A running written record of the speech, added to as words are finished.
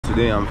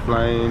Today I'm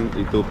flying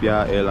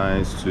Ethiopian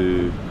Airlines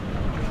to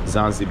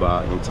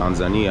Zanzibar in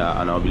Tanzania,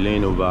 and I'll be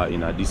laying over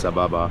in Addis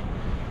Ababa.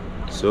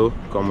 So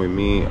come with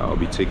me, I'll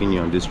be taking you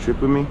on this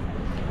trip with me.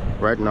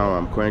 Right now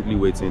I'm currently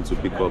waiting to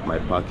pick up my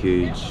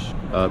package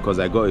because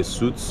I got a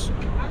suit,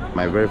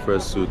 my very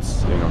first suit.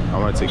 You know, I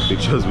want to take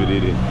pictures with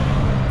it in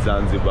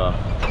Zanzibar.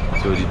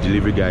 So the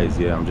delivery guy is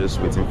here. I'm just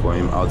waiting for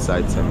him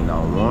outside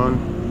Terminal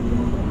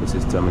 1. This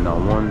is Terminal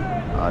 1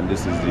 and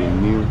this is the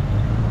new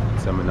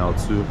Terminal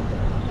 2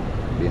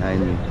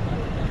 behind me.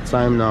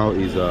 Time now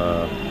is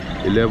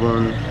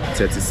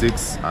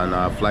 11:36 and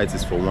our flight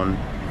is for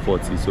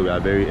 1:40, so we are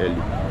very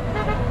early.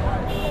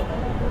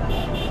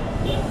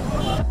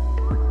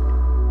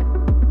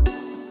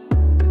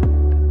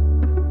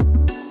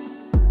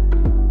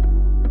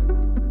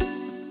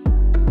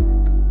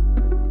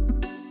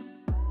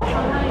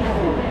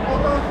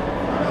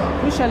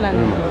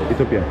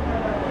 Ethiopia.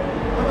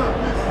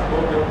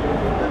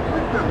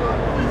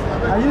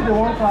 Are you the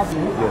one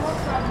traveling? Yes.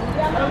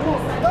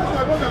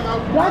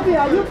 Daddy,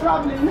 are you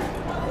traveling? I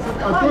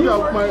told you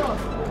my...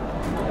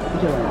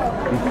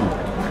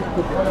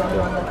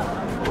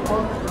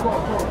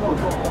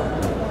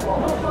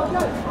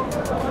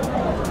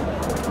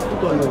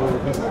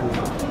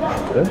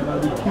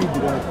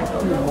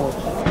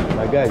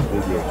 My guy is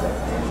ready.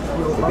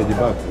 Okay, the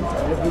bag.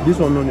 This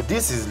one, no.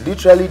 This is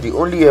literally the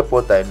only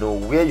airport I know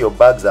where your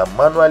bags are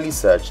manually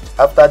searched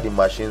after the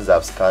machines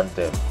have scanned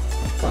them.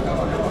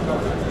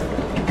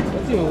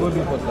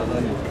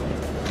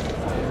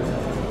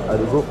 I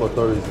will go for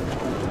tourism.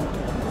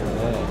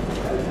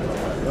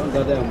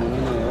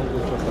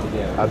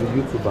 I be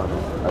YouTuber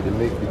now. I will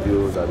make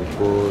videos, I will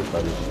post, I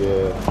will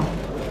share.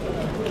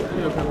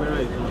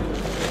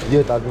 Yeah,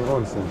 I've been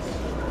on since.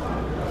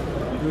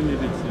 You don't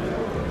need it.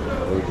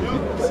 Okay.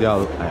 See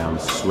how I am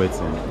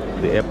sweating.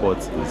 The airport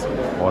is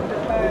hot.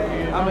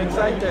 I'm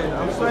excited.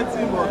 I'm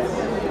sweating, but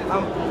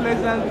I'm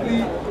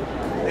pleasantly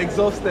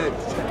exhausted.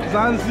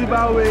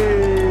 Zanzibar way.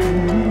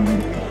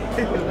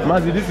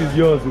 Mazi, this is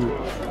yours.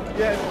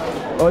 Yes.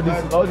 All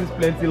this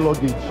plenty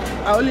luggage.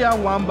 I only have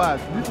one bag.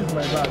 This is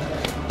my bag.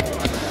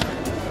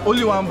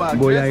 Only one bag.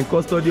 But you're in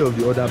custody of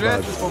the other The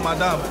rest bags. is for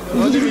madam.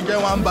 Only we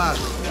get one bag.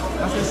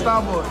 That's a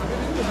starboard.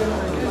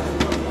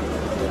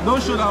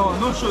 Don't show that one.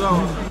 Don't show that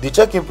one. The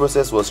check-in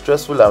process was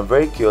stressful and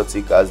very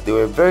chaotic as there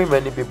were very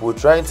many people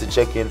trying to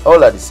check in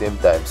all at the same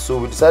time, so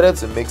we decided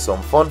to make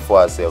some fun for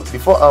ourselves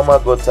before Alma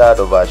got tired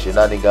of our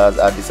shenanigans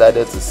and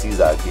decided to seize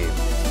our game.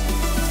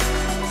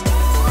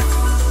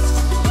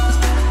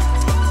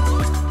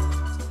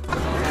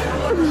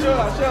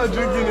 She's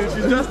drinking it.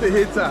 She's just a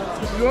hater.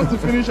 She wants to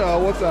finish our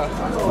water.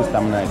 This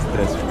stamina is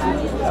stressful.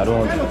 I don't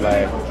want to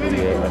fly through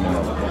here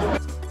anymore.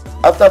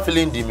 After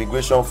filling the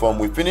immigration form,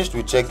 we finished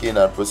with check-in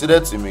and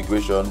proceeded to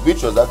immigration,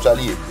 which was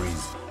actually a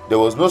breeze. There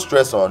was no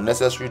stress or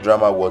unnecessary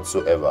drama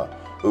whatsoever.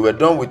 We were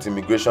done with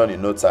immigration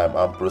in no time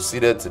and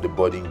proceeded to the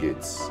boarding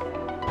gates.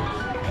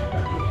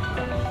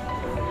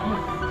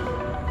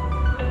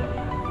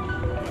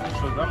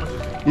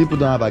 People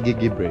don't have a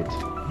gigi bread.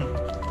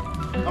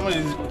 How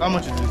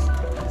much is this?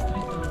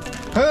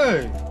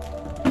 Hey!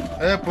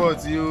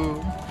 Airport,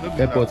 you...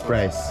 Airport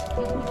price.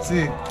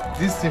 See,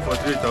 this thing for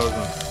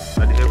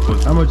 3,000 at the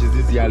airport. How much is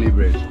this yearly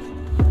bread?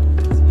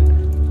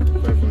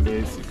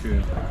 500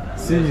 secure.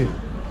 See you.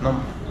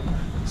 No.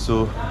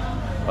 So,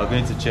 we're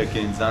going to check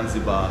in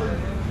Zanzibar,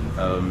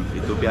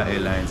 Ethiopian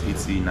Airlines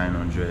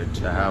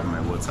ET900. I have my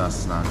water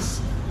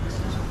snacks.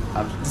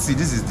 See,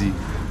 this is the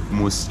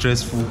most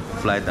stressful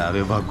flight I've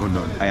ever gone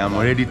on. I am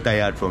already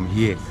tired from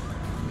here.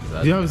 Do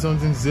you have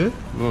something to say?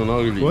 No, not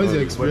really. What is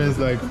your experience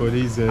like for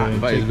this?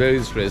 But it's very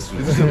stressful.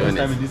 This is the first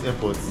time in this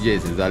airport.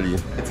 Yes, exactly.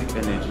 Kinetic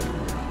energy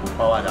will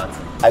power that.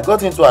 I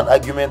got into an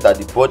argument at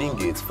the boarding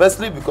gate,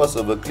 firstly because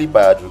of a clip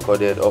I had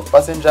recorded of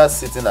passengers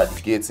sitting at the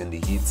gates in the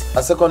heat,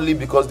 and secondly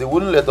because they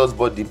wouldn't let us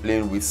board the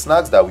plane with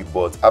snacks that we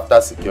bought after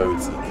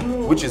security,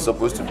 which is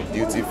supposed to be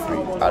duty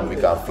free and we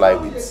can fly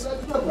with.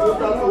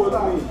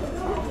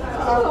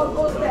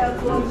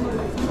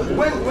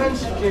 When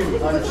she came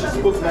and she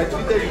spoke, I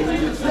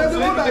tweeted you.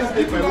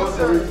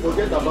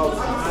 Forget about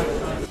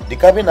it. The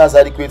cabin has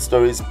adequate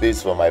storage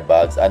space for my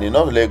bags and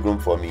enough legroom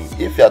for me.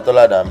 If you are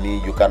taller than me,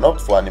 you can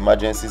opt for an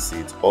emergency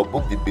seat or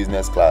book the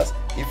business class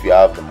if you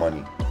have the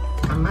money.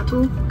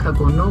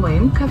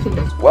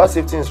 While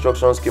safety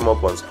instructions came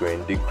up on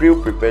screen, the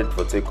crew prepared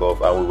for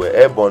takeoff and we were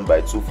airborne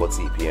by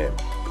 2:40 p.m.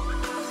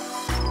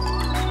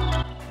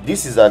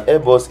 This is an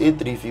Airbus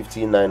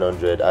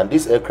A350-900 and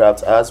this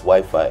aircraft has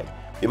Wi-Fi.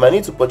 You might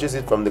need to purchase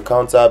it from the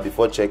counter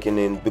before checking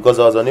in because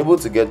I was unable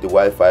to get the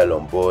Wi-Fi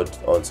on board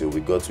until we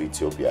got to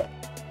Ethiopia.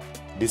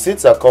 The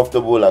seats are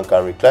comfortable and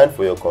can recline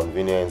for your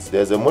convenience.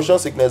 There's a motion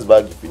sickness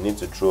bag if you need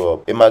to throw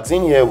up. A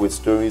magazine here with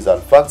stories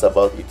and facts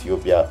about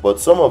Ethiopia, but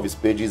some of its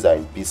pages are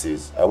in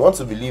pieces. I want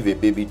to believe a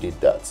baby did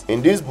that.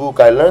 In this book,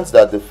 I learned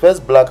that the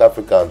first black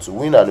African to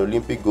win an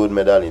Olympic gold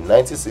medal in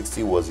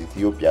 1960 was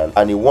Ethiopian,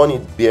 and he won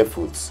it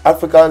barefoot.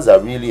 Africans are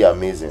really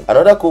amazing.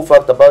 Another cool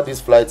fact about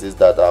this flight is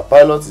that our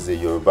pilot is a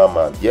Yoruba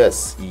man.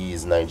 Yes, he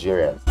is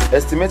Nigerian.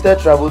 Estimated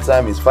travel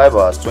time is 5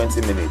 hours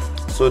 20 minutes.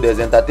 So there's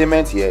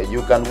entertainment here.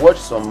 You can watch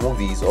some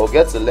movies or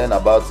get to learn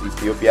about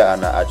Ethiopia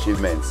and her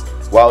achievements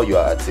while you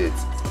are at it.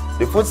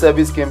 The food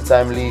service came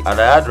timely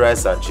and I had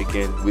rice and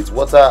chicken with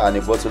water and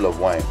a bottle of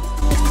wine.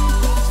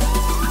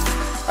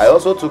 I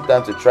also took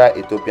time to try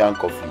Ethiopian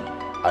coffee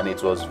and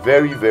it was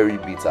very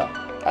bitter.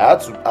 I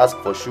had to ask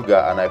for sugar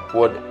and I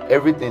poured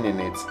everything in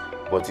it,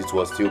 but it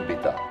was still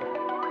bitter.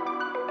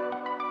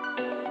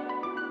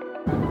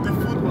 The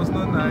food was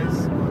not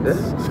nice. The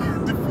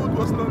food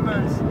was not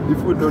nice. The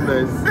food not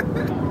nice.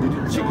 Did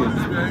you chicken?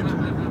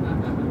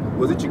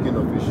 Was it chicken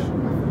or fish?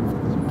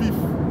 Beef.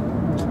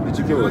 The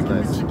chicken was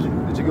nice. Chicken.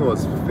 The chicken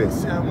was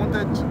first. See, I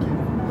wanted chicken,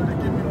 but they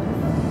gave me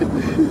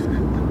beef.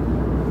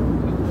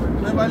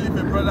 Never leave a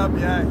brother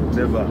behind.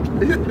 Never.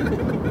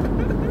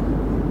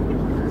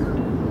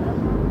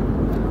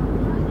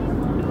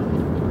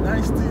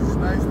 Nice things,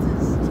 nice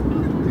things.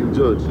 King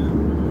George.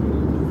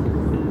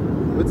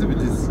 What's it with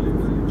this? I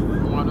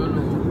don't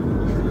know.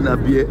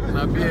 Nabie.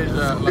 Nabie,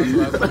 last.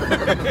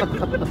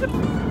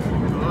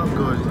 Oh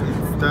God,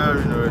 it's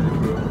tiring already,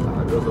 bro. I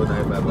just got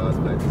 95 hours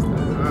flight this time.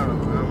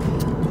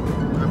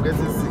 I'm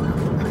getting sick.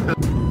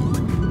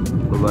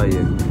 Over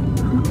here.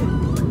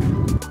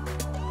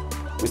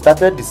 We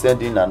started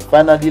descending and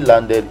finally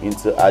landed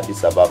into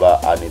Addis Ababa,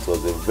 and it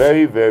was a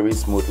very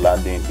smooth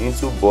landing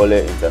into Bole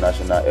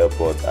International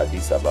Airport,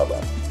 Addis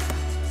Ababa.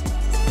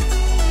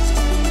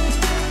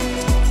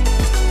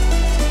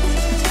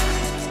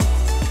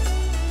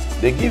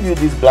 They give you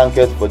this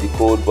blanket for the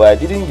cold, but I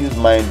didn't use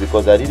mine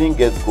because I didn't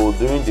get cold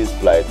during this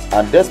flight,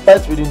 and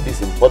despite reading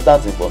this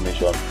important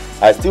information,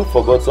 I still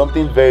forgot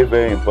something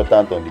very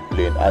important on the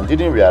plane and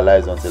didn't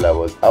realize until I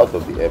was out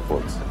of the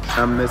airport.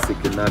 I'm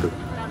Mexicanado.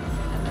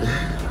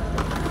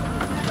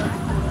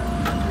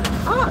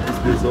 This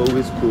place is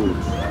always cold.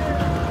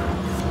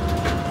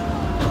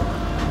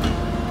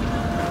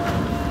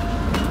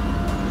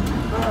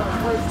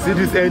 See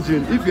this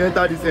engine? If you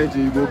enter this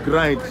engine, you go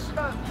grind.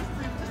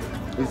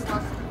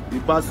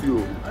 It pass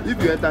you.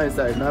 If you enter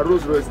inside, now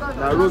Rolls Royce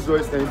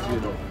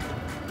engine.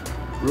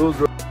 Rolls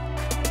Royce.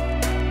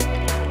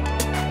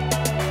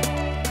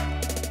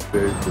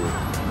 Very cool.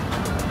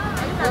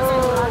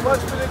 Oh,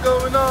 what's really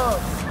going on?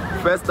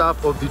 First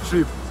half of the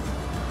trip,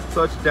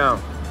 touchdown.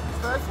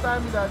 First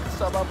time in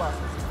Addis Ababa.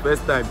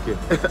 First time, Ken.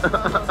 I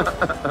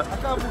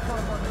can't move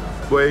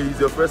on. But it's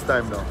your first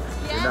time now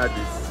in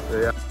Addis.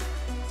 Yeah.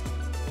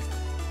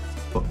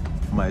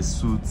 My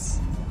suits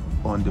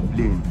on the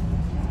plane.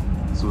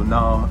 So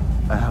now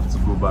I have to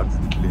go back to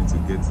the plane to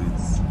get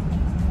it.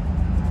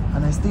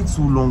 And I stayed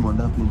so long on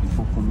that plane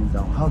before coming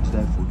down. How did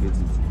I forget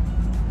it?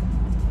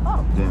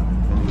 Oh, damn.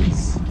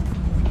 Anyways,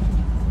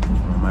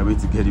 on my way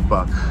to get it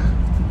back,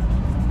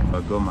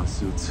 I got my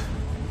suit.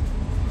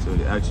 So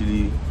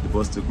the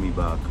bus took me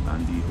back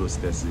and the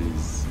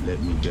hostesses let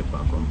me get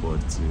back on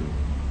board to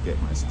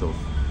get my stuff.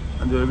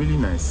 And they were really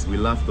nice. We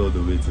laughed all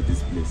the way to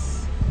this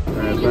place.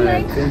 Alright,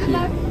 bye. Thank you.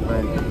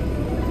 Bye.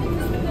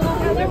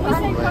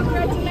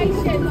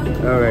 Congratulations.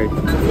 Alright.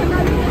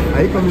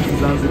 Are you coming to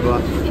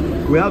Zanzibar?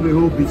 We have a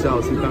whole beach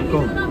house. You can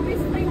come.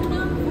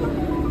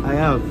 I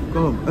have.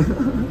 Come.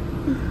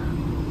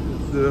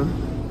 So,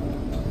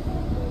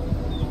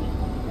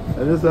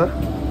 hello, sir.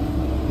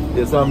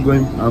 Yes, so I'm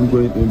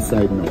going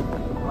inside now.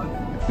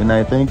 Good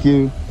night. Thank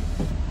you.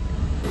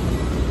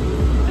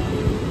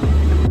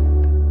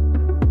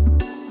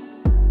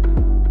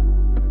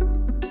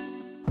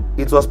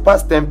 It was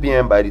past 10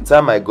 p.m. by the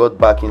time I got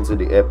back into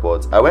the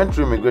airport. I went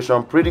through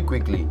immigration pretty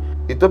quickly.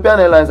 Ethiopian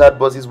Airlines had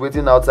buses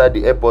waiting outside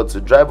the airport to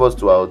drive us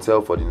to our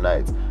hotel for the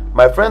night.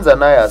 My friends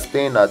and I are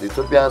staying at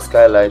Ethiopian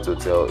Skylight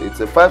Hotel. It's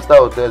a 5-star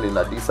hotel in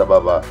Addis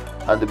Ababa,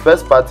 and the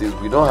best part is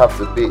we don't have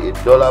to pay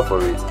 $1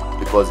 for it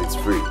because it's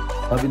free.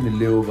 Having a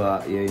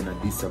layover here in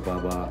Addis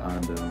Ababa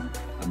and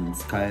I'm in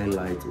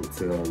Skylight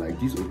Hotel. Like,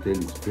 this hotel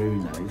is very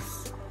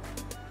nice.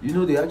 You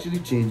know, they actually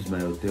changed my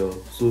hotel.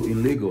 So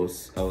in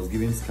Lagos, I was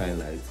given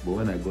Skylight, but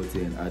when I got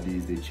here in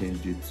Addis, they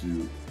changed it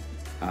to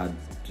I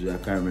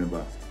can't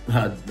remember,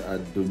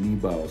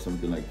 Adoniba or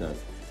something like that.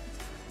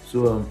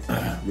 So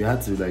we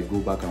had to like go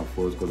back and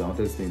forth because I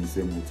wanted to stay in the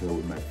same hotel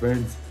with my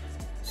friends.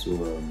 So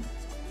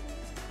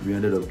we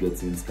ended up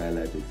getting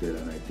Skylight Hotel,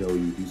 and I tell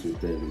you, this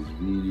hotel is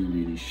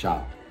really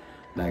sharp.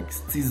 Like,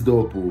 stitched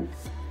up.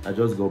 I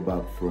just got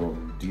back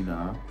from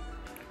dinner.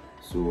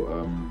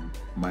 So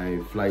my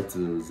flight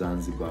to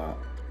Zanzibar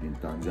in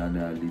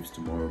Tanzania leaves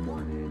tomorrow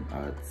morning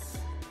at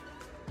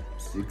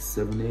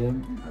 6-7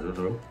 a.m. I don't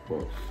know,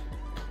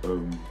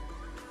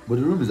 but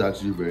the room is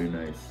actually very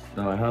nice.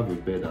 Now I have a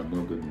bed I'm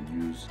not going to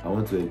use. I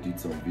want to edit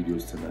some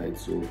videos tonight,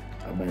 so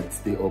I might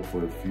stay up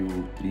for a few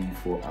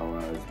 3-4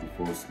 hours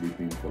before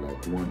sleeping for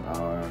like 1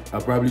 hour.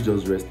 I'll probably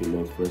just rest a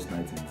lot first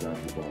night in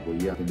Zanzibar.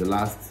 But yeah, in the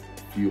last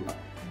few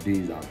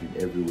days I've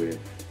been everywhere.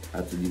 I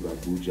had to leave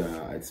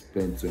Abuja. I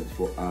spent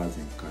 24 hours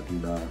in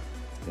Kaduna.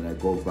 Then I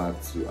got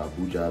back to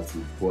Abuja to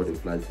board a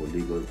flight for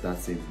Lagos that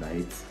same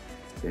night.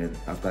 Then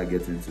after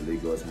getting to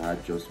Lagos, I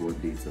had just 1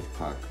 day to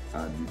pack,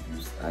 and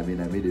I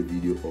made a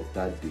video of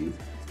that day.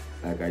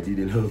 Like, I did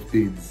a lot of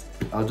things.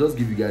 I'll just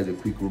give you guys a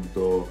quick room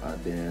tour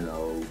and then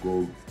I'll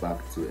go back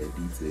to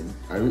editing.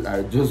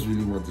 I just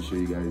really want to show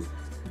you guys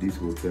this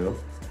hotel,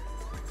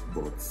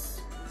 but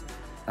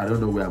I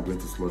don't know where I'm going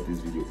to slot this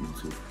video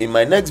into. In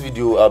my next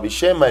video, I'll be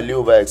sharing my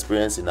layover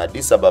experience in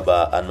Addis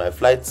Ababa and my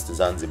flights to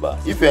Zanzibar.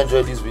 If you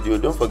enjoyed this video,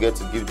 don't forget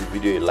to give the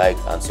video a like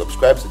and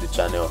subscribe to the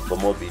channel for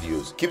more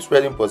videos. Keep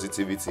spreading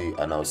positivity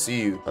and I'll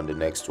see you on the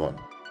next one.